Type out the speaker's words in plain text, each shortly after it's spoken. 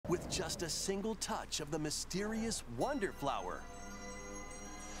just a single touch of the mysterious Wonder Flower.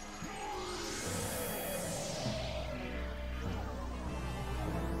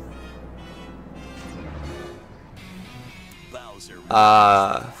 Bowser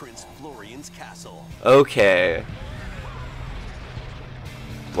Prince Florian's castle. Okay.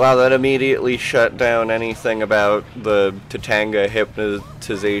 Wow, that immediately shut down anything about the Tatanga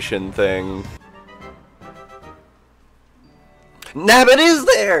hypnotization thing. Nabbit is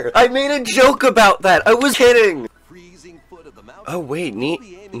there! I made a joke about that! I was kidding! Oh wait,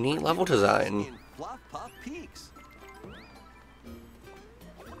 neat level design.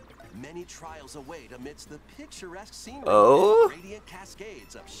 Many trials await amidst the picturesque scenery Oh? and radiant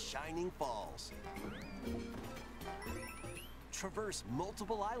cascades of shining falls. Traverse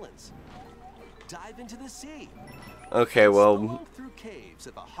multiple islands. Dive into the sea. Okay, well... Through caves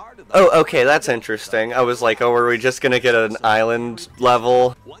at the heart of the Oh, okay, that's interesting. I was like, oh, are we just gonna get an island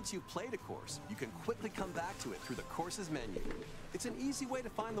level? Once you've played a course, you can quickly come back to it through the course's menu. It's an easy way to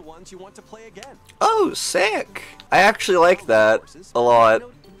find the ones you want to play again. Oh, sick! I actually like that a lot.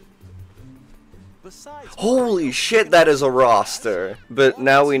 Holy shit, that is a roster! But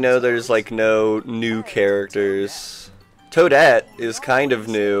now we know there's like no new characters. Toadette is kind of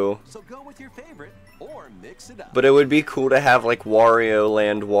new. But it would be cool to have like Wario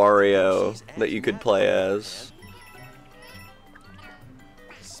Land Wario that you could play as.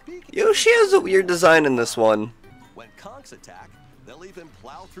 Yoshi has a weird design in this one. When conks attack, they'll even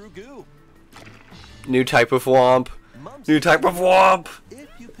plow through goo. New type of womp. New type of womp!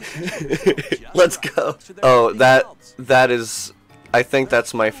 Let's go. Oh, that is... I think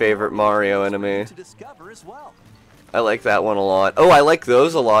that's my favorite Mario enemy. I like that one a lot. Oh, I like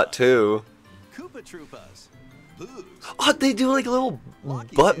those a lot too. Oh, they do like a little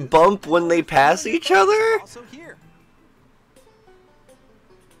butt bump when they pass each other?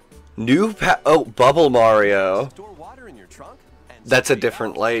 New oh, Bubble Mario. That's a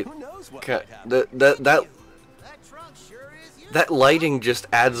different light. That lighting just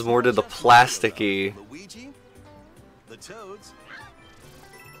adds more to the plasticky.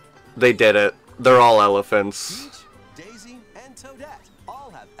 They did it. They're all elephants.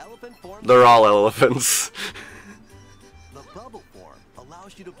 They're all elephants. The bubble form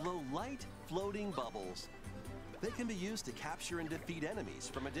allows you to blow light, floating bubbles. They can be used to capture and defeat enemies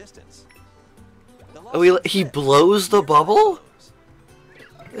from a distance. Oh, he blows the bubble?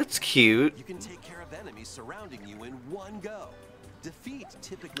 That's cute. You can take care of enemies surrounding you in one go. Defeat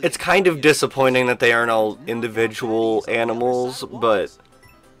typically. It's kind of disappointing that they aren't all individual animals, but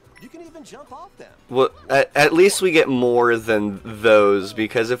you can even jump off them. Well, at least we get more than those,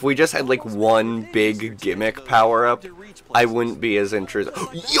 because if we just had like one big gimmick power-up, I wouldn't be as interested.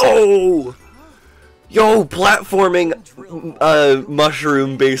 Yo! Yo, platforming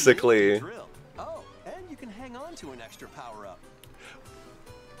mushroom, basically. Oh, and you can hang on to an extra power-up.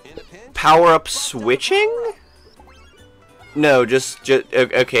 Power-up switching? No, just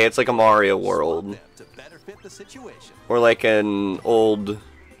okay, it's like a Mario World. Or like an old...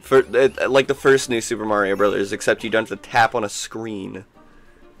 like the first new Super Mario Brothers, except you don't have to tap on a screen.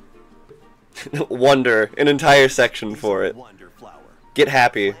 Wonder, an entire section for it. Get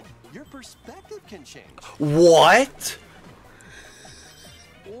happy. What?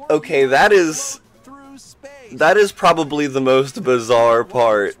 Okay, that is probably the most bizarre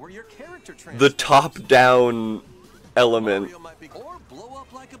part. The top-down element.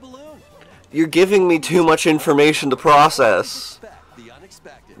 You're giving me too much information to process.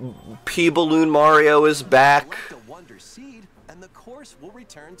 P-Balloon Mario is back.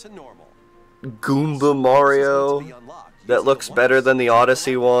 Goomba Mario. That looks better than the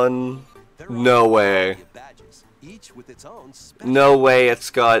Odyssey one. No way. No way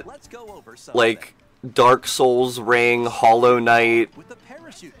it's got, like, Dark Souls ring, Hollow Knight.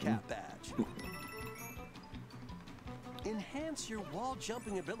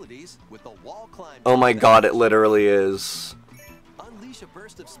 Oh my god, it literally is.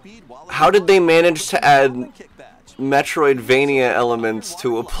 How did they manage to add Metroidvania elements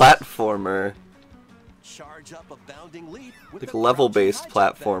to a platformer? Like a level-based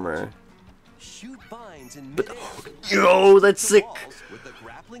platformer. But, yo, that's sick!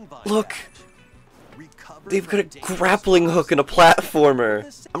 Look! They've got a grappling hook and a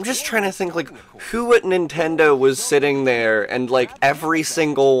platformer! I'm just trying to think, like, who at Nintendo was sitting there, and, like, every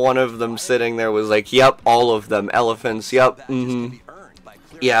single one of them sitting there was like, yep, all of them, elephants, yep,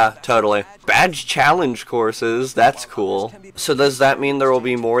 yeah, totally. Badge challenge courses, that's cool. So does that mean there will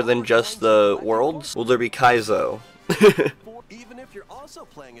be more than just the worlds? Will there be Kaizo?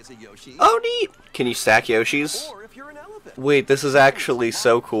 Oh, neat! Can you stack Yoshis? Wait, this is actually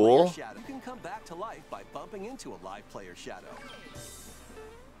so cool. You can come back to life by bumping into a live player shadow.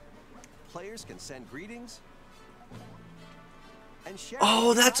 Players can send greetings and share.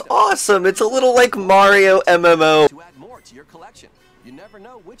 Oh, that's awesome! It's a little like Mario MMO. To add more to your collection, you never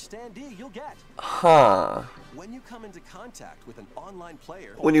know which standee you'll get. Huh. When you come into contact with an online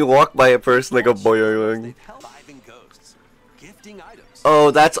player, When you walk by a person like a boing. ghosts, gifting items.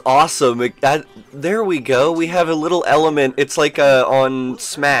 Oh, that's awesome. There we go. We have a little element. It's like on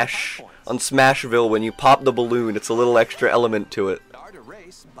Smash. On Smashville, when you pop the balloon, it's a little extra element to it. Start a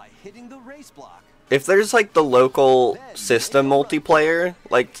race by hitting the race block. If there's like the local system multiplayer,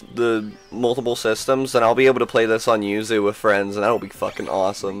 like the multiple systems, then I'll be able to play this on Yuzu with friends, and that'll be fucking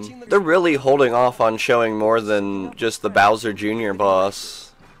awesome. They're really holding off on showing more than just the Bowser Jr.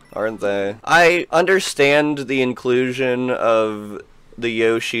 boss, aren't they? I understand the inclusion of the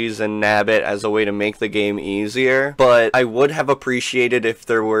Yoshis and Nabbit as a way to make the game easier, but I would have appreciated if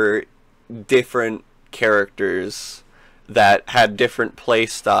there were different characters that had different play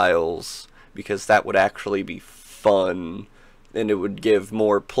styles, because that would actually be fun, and it would give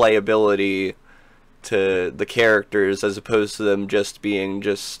more playability to the characters as opposed to them just being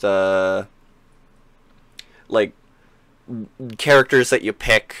just like characters that you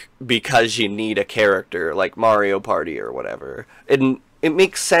pick because you need a character, like Mario Party or whatever. And it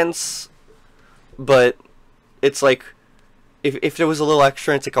makes sense, but it's like if there was a little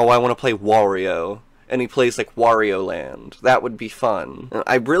extra, it's like, oh, I want to play Wario, and he plays like Wario Land. That would be fun.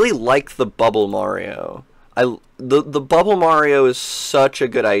 I really like the Bubble Mario. The Bubble Mario is such a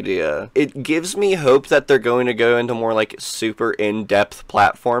good idea. It gives me hope that they're going to go into more like super in-depth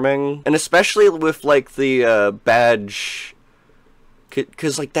platforming, and especially with like the badge,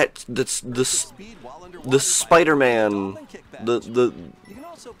 cause like that's the Spider-Man,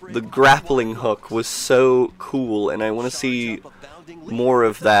 the grappling hook was so cool, and I want to see more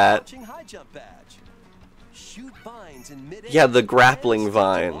of that. Yeah, the grappling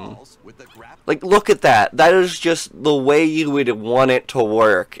vine. Like, look at that. That is just the way you would want it to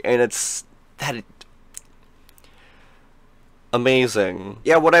work, and it's amazing.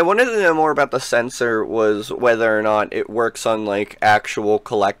 Yeah, what I wanted to know more about the sensor was whether or not it works on, like, actual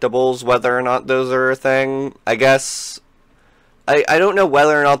collectibles, whether or not those are a thing. I guess I don't know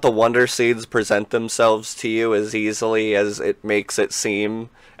whether or not the Wonder Seeds present themselves to you as easily as it makes it seem,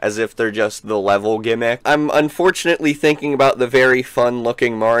 as if they're just the level gimmick. I'm unfortunately thinking about the very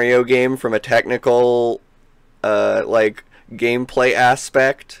fun-looking Mario game from a technical, like, gameplay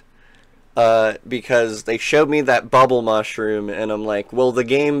aspect, because they showed me that bubble mushroom, and I'm like, will the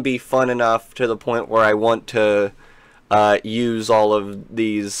game be fun enough to the point where I want to use all of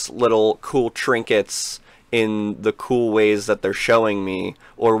these little cool trinkets in the cool ways that they're showing me,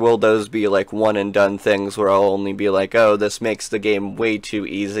 or will those be like one and done things where I'll only be like, oh, this makes the game way too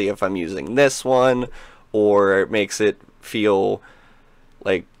easy if I'm using this one, or it makes it feel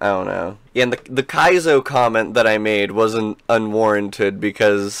like, I don't know. Yeah, and the Kaizo comment that I made wasn't unwarranted,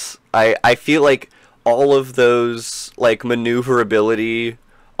 because I feel like all of those like maneuverability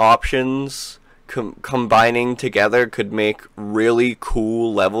options combining together could make really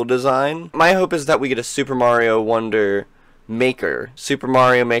cool level design. My hope is that we get a Super Mario Wonder Maker. Super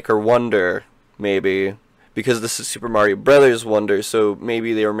Mario Maker Wonder, maybe. Because this is Super Mario Brothers Wonder, so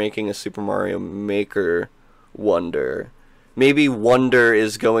maybe they were making a Super Mario Maker Wonder. Maybe Wonder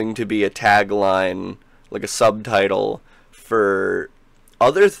is going to be a tagline, like a subtitle, for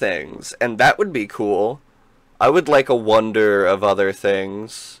other things, and that would be cool. I would like a wonder of other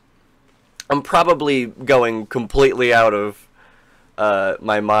things. I'm probably going completely out of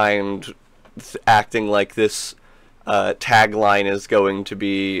my mind acting like this tagline is going to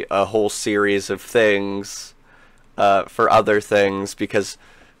be a whole series of things for other things, because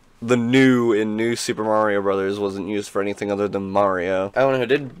the new Super Mario Brothers wasn't used for anything other than Mario. I don't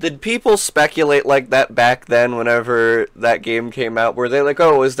know, did people speculate like that back then whenever that game came out? Were they like,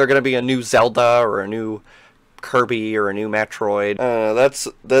 oh, is there going to be a new Zelda or a new Kirby or a new Metroid?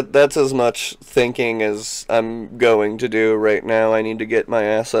 That's as much thinking as I'm going to do right now. I need to get my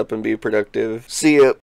ass up and be productive. See ya.